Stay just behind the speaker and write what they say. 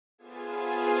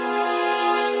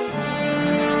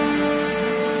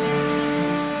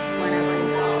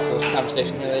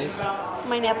conversation here, ladies?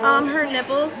 My nipples. Her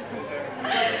nipples.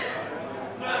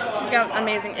 She's got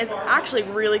amazing. It's actually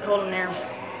really cold in there.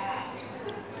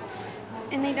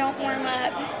 And they don't warm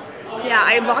up. Yeah,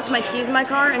 I locked my keys in my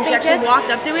car, and she actually walked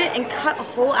up to it and cut a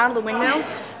hole out of the window.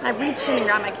 And I reached in and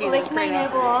grabbed my keys. Lick my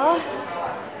nipple.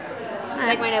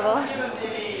 Like my nipple.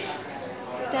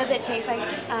 Does it taste like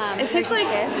it tastes like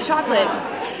Kiss? chocolate.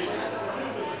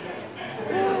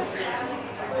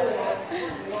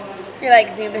 You're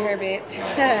like zoom to her boots.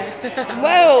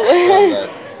 Whoa!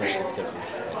 Hershey's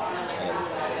Kisses.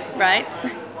 Right?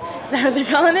 Is that what they're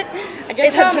calling it? I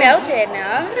guess It's all melted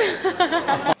now.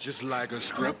 Just like a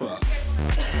stripper.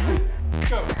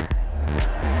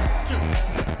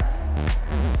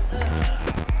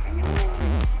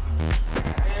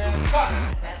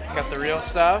 Got the real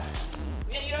stuff.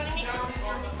 And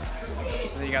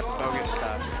then you got the bogus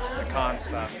stuff, the con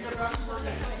stuff.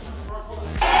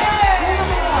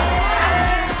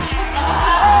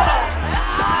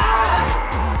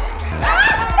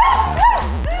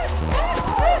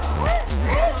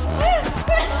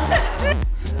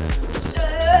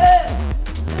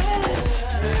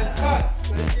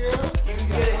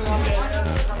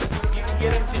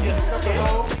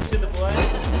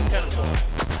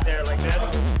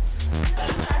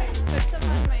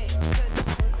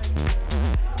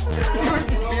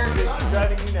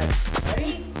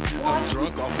 I'm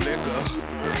drunk off liquor.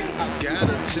 I got a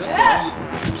tipper.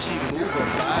 She move her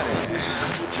body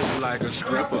just like a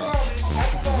stripper.